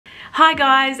Hi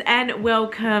guys, and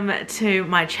welcome to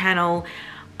my channel.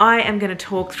 I am going to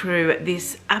talk through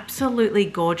this absolutely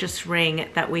gorgeous ring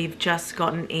that we've just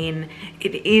gotten in.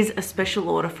 It is a special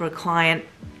order for a client,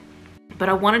 but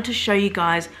I wanted to show you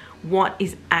guys what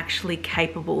is actually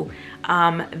capable.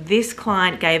 This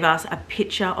client gave us a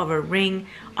picture of a ring.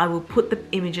 I will put the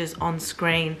images on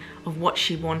screen of what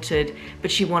she wanted, but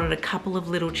she wanted a couple of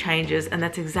little changes, and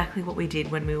that's exactly what we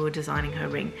did when we were designing her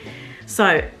ring.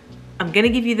 So I'm going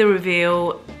to give you the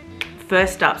reveal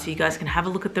first up so you guys can have a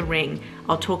look at the ring.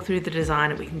 I'll talk through the design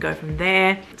and we can go from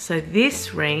there. So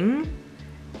this ring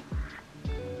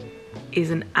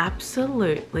is an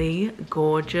absolutely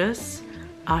gorgeous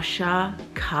Asscher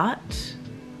cut.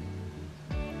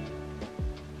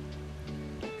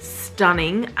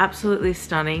 Stunning, absolutely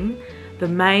stunning. The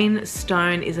main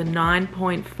stone is a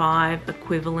 9.5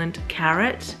 equivalent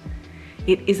carat.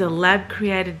 It is a lab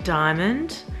created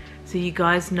diamond. So you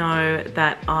guys know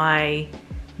that I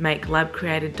make lab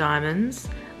created diamonds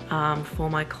for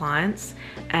my clients,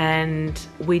 and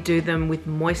we do them with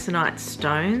moissanite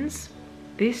stones.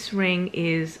 This ring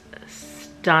is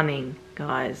stunning,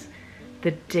 guys.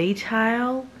 The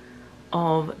detail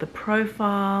of the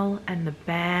profile and the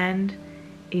band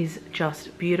is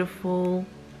just beautiful.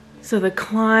 So the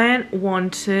client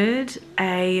wanted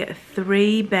a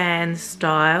 3-band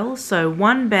style, so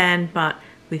 1 band but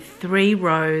with 3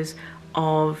 rows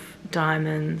of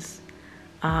diamonds,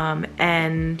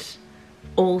 and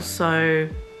also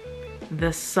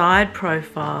the side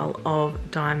profile of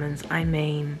diamonds. I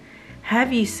mean,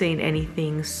 have you seen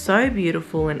anything so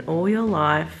beautiful in all your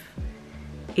life?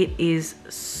 It is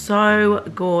so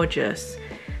gorgeous.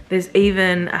 There's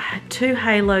even 2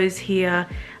 halos here,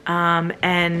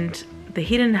 and the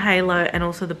hidden halo and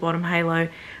also the bottom halo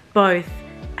both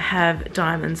have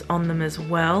diamonds on them as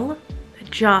well.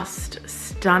 Just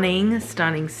stunning,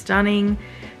 stunning, stunning.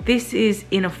 This is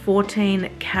in a 14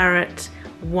 carat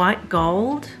white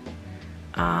gold.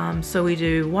 So we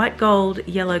do white gold,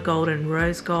 yellow gold and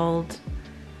rose gold.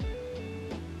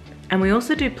 And we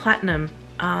also do platinum,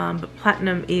 but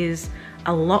platinum is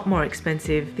a lot more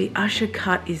expensive. The Asscher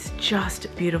cut is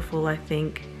just beautiful, I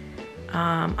think.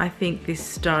 I think this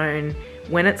stone,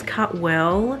 when it's cut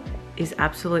well, is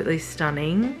absolutely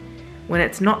stunning. When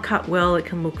it's not cut well, it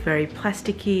can look very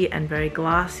plasticky and very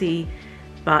glassy,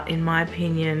 but in my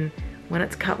opinion, when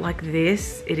it's cut like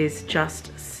this, it is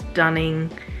just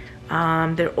stunning.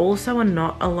 There also are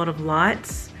not a lot of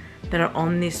lights that are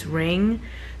on this ring,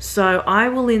 so I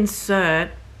will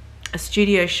insert a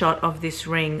studio shot of this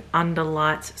ring under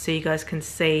lights so you guys can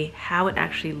see how it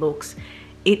actually looks.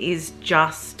 It is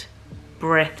just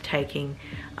breathtaking.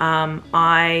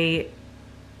 I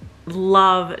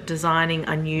love designing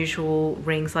unusual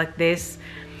rings like this.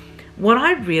 What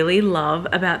I really love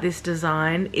about this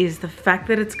design is the fact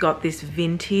that it's got this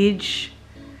vintage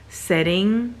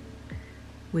setting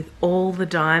with all the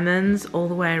diamonds all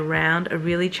the way around, a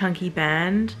really chunky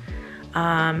band,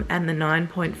 and the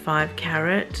 9.5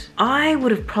 carat. I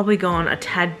would have probably gone a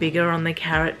tad bigger on the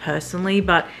carat personally,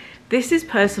 but this is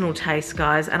personal taste,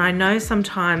 guys, and I know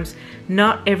sometimes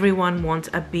not everyone wants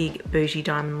a big bougie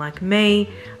diamond like me.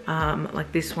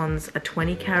 Like this one's a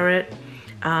 20 carat.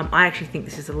 I actually think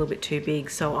this is a little bit too big,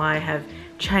 so I have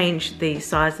changed the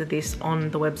size of this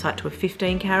on the website to a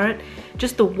 15 carat.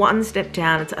 Just the one step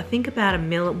down. It's I think about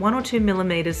 1 or 2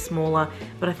 millimeters smaller,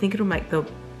 but I think it'll make the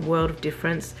world of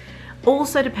difference.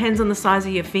 Also depends on the size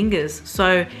of your fingers.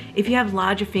 So if you have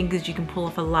larger fingers, you can pull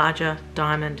off a larger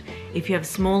diamond. If you have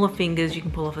smaller fingers, you can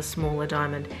pull off a smaller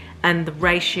diamond. And the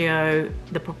ratio,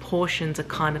 the proportions are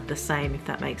kind of the same, if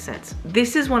that makes sense.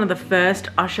 This is one of the first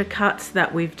Asscher cuts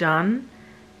that we've done,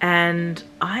 and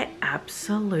I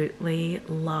absolutely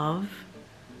love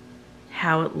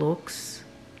how it looks.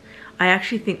 I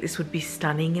actually think this would be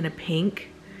stunning in a pink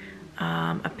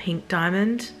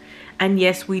diamond. And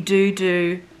yes, we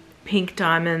do pink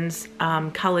diamonds,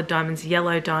 colored diamonds,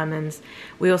 yellow diamonds.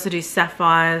 We also do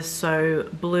sapphires, so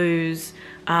blues.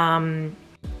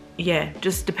 Yeah,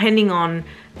 just depending on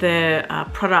the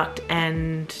product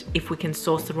and if we can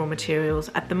source the raw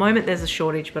materials. At the moment there's a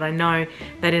shortage, but I know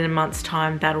that in a month's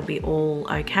time that'll be all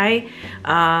okay.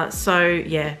 So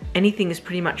yeah, anything is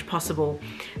pretty much possible.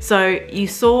 So you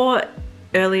saw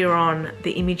earlier on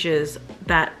the images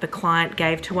that the client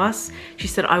gave to us. She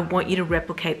said, I want you to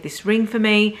replicate this ring for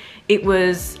me. It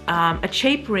was a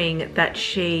cheap ring that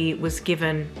she was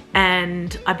given,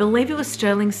 and I believe it was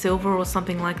sterling silver or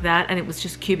something like that, and it was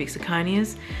just cubic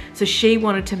zirconias. So she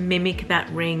wanted to mimic that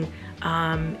ring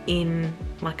in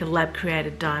like a lab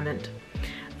created diamond.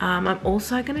 I'm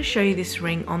also going to show you this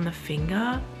ring on the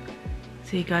finger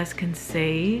so you guys can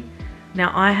see.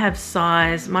 Now I have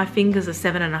size, my fingers are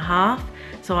 7.5,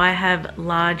 so I have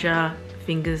larger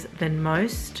fingers than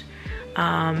most,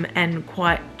 and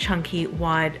quite chunky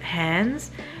wide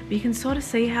hands. But you can sort of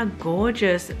see how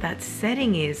gorgeous that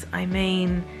setting is. I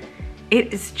mean,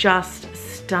 it is just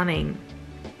stunning.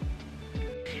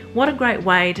 What a great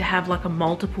way to have like a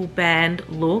multiple band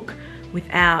look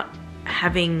without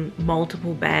having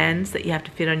multiple bands that you have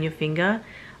to fit on your finger.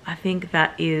 I think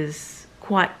that is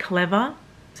quite clever.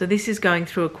 So this is going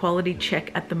through a quality check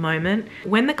at the moment.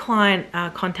 When the client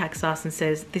contacts us and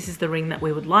says, this is the ring that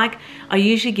we would like, I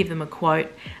usually give them a quote,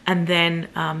 and then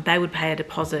they would pay a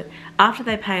deposit. After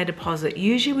they pay a deposit,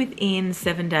 usually within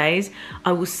 7 days,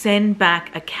 I will send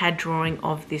back a CAD drawing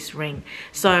of this ring.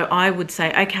 So I would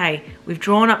say, okay, we've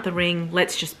drawn up the ring.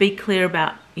 Let's just be clear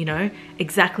about, you know,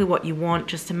 exactly what you want,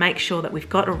 just to make sure that we've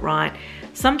got it right.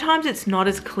 Sometimes it's not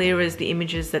as clear as the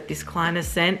images that this client has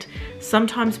sent.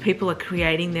 Sometimes people are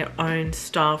creating their own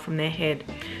style from their head.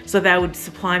 So they would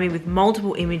supply me with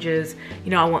multiple images.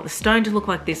 You know, I want the stone to look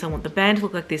like this, I want the band to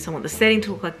look like this, I want the setting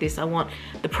to look like this, I want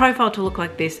the profile to look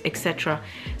like this, etc.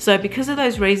 So because of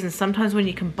those reasons, sometimes when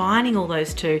you're combining all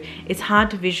those two, it's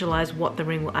hard to visualize what the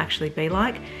ring will actually be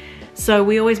like. So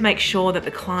we always make sure that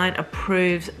the client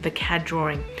approves the CAD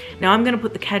drawing. Now I'm going to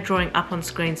put the CAD drawing up on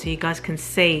screen so you guys can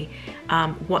see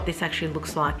what this actually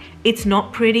looks like. It's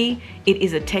not pretty, it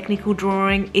is a technical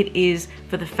drawing. It is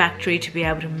for the factory to be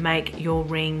able to make your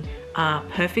ring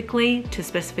perfectly to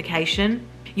specification.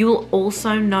 You will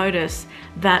also notice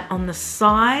that on the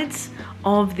sides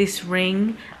of this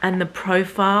ring and the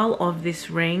profile of this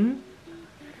ring,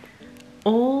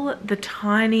 all the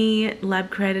tiny lab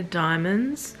created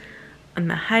diamonds and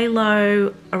the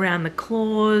halo around the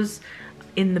claws,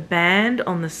 in the band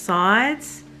on the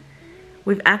sides,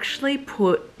 we've actually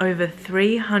put over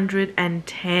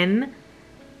 310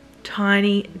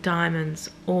 tiny diamonds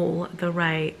all the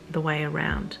way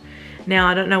around. Now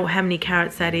I don't know how many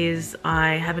carats that is,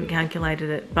 I haven't calculated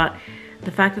it, but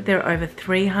the fact that there are over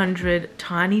 300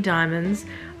 tiny diamonds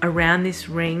around this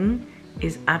ring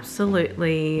is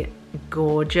absolutely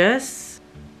gorgeous.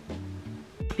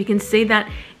 You can see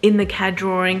that in the CAD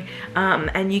drawing,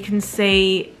 and you can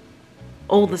see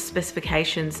all the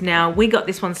specifications. Now we got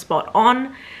this one spot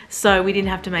on, so we didn't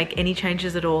have to make any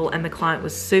changes at all, and the client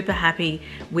was super happy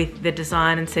with the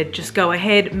design and said, just go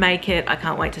ahead, make it, I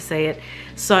can't wait to see it.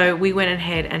 So we went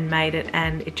ahead and made it,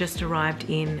 and it just arrived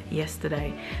in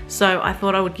yesterday. So I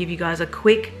thought I would give you guys a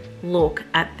quick look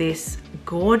at this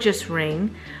gorgeous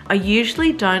ring. I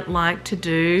usually don't like to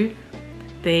do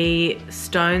the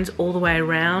stones all the way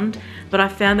around, but I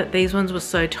found that these ones were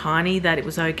so tiny that it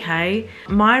was okay.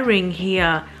 My ring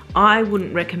here, I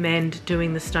wouldn't recommend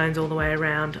doing the stones all the way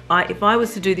around. If I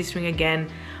was to do this ring again,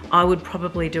 I would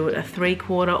probably do it a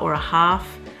 3/4 or a half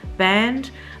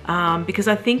band, because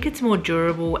I think it's more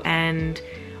durable, and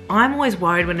I'm always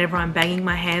worried whenever I'm banging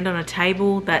my hand on a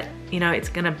table that, you know, it's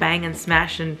gonna bang and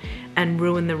smash and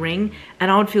ruin the ring,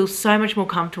 and I would feel so much more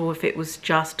comfortable if it was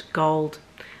just gold.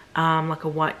 Like a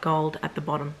white gold at the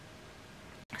bottom.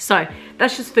 So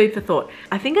that's just food for thought.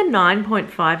 I think a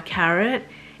 9.5 carat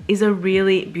is a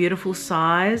really beautiful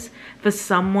size for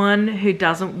someone who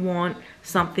doesn't want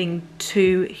something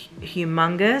too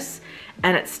humongous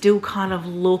and it still kind of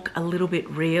look a little bit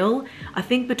real. I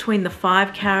think between the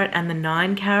 5 carat and the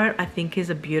 9 carat, I think is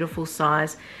a beautiful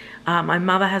size. My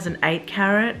mother has an 8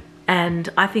 carat. And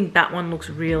I think that one looks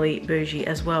really bougie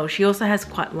as well. She also has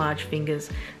quite large fingers,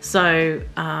 so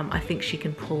I think she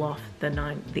can pull off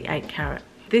the 8 carat.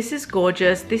 This is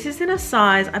gorgeous. This is in a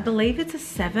size, I believe it's a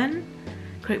 7.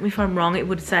 Correct me if I'm wrong, it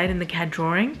would say it in the CAD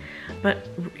drawing, but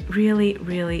really,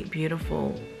 really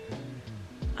beautiful.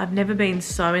 I've never been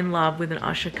so in love with an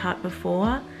Asscher cut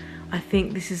before. I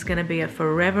think this is gonna be a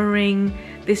forever ring.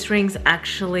 This ring's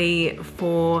actually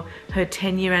for her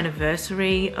 10-year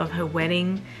anniversary of her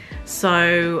wedding.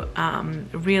 So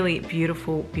really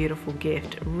beautiful, beautiful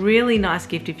gift. Really nice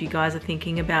gift if you guys are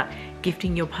thinking about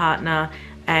gifting your partner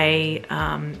a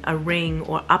ring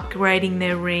or upgrading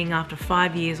their ring after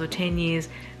 5 years or 10 years.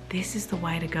 This is the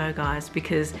way to go, guys,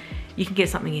 because you can get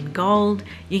something in gold,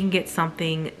 you can get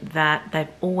something that they've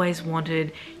always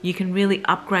wanted, you can really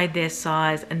upgrade their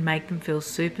size and make them feel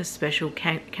super special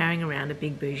carrying around a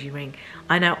big bougie ring.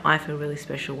 I know I feel really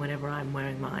special whenever I'm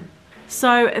wearing mine.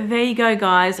 So there you go,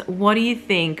 guys. What do you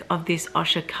think of this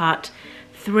Asscher cut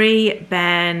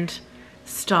 3-band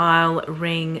style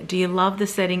ring? Do you love the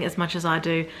setting as much as I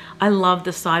do? I love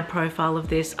the side profile of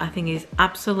this. I think it's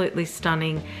absolutely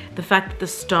stunning. The fact that the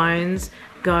stones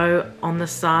go on the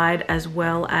side as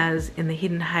well as in the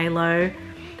hidden halo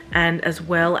and as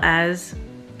well as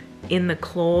in the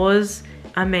claws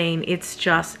I mean, it's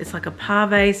like a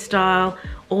pave style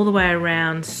all the way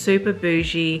around, super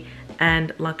bougie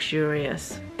and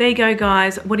luxurious. There you go,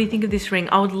 guys. What do you think of this ring?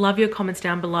 I would love your comments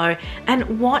down below.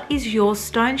 And what is your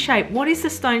stone shape? What is the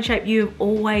stone shape you've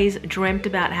always dreamt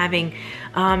about having?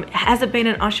 Has it been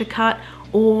an Asscher cut?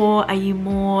 Or are you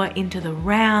more into the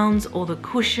rounds or the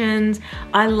cushions?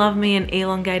 I love me an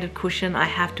elongated cushion, I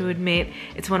have to admit.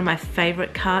 It's one of my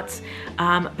favorite cuts,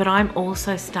 but I'm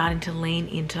also starting to lean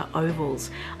into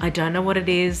ovals. I don't know what it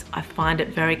is. I find it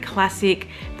very classic,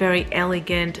 very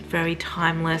elegant, very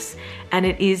timeless, and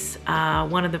it is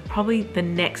one of probably the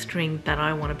next ring that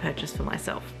I want to purchase for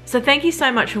myself. So thank you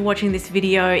so much for watching this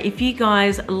video. If you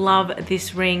guys love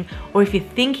this ring, or if you're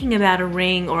thinking about a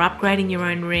ring or upgrading your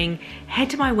own ring, head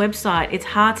to my website. It's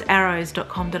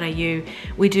heartsarrows.com.au.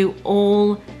 We do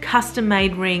all custom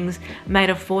made rings made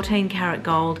of 14 karat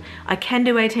gold. I can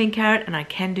do 18 karat and I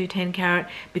can do 10 karat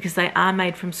because they are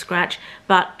made from scratch,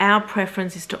 but our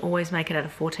preference is to always make it out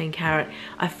of 14 karat.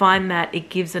 I find that it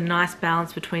gives a nice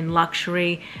balance between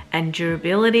luxury and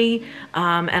durability,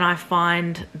 and I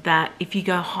find that if you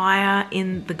go higher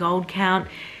in the gold count,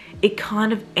 it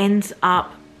kind of ends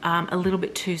up a little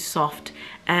bit too soft,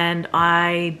 and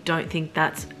I don't think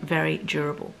that's very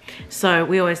durable. So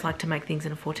we always like to make things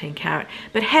in a 14 karat.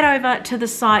 But head over to the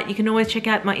site. You can always check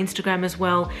out my Instagram as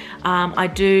well. I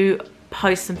do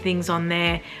post some things on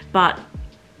there, but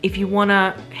if you want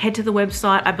to head to the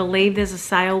website, I believe there's a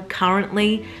sale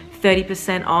currently,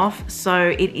 30% off, so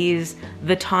it is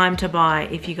the time to buy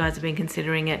if you guys have been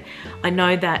considering it. I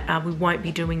know that we won't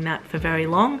be doing that for very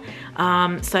long,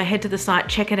 so head to the site,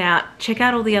 check it out, check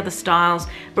out all the other styles,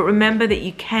 but remember that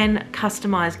you can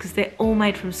customize because they're all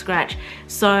made from scratch.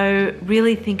 So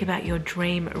really think about your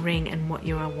dream ring and what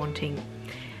you are wanting.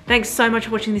 Thanks so much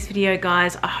for watching this video,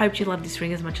 guys. I hope you love this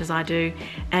ring as much as I do,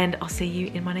 and I'll see you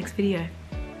in my next video.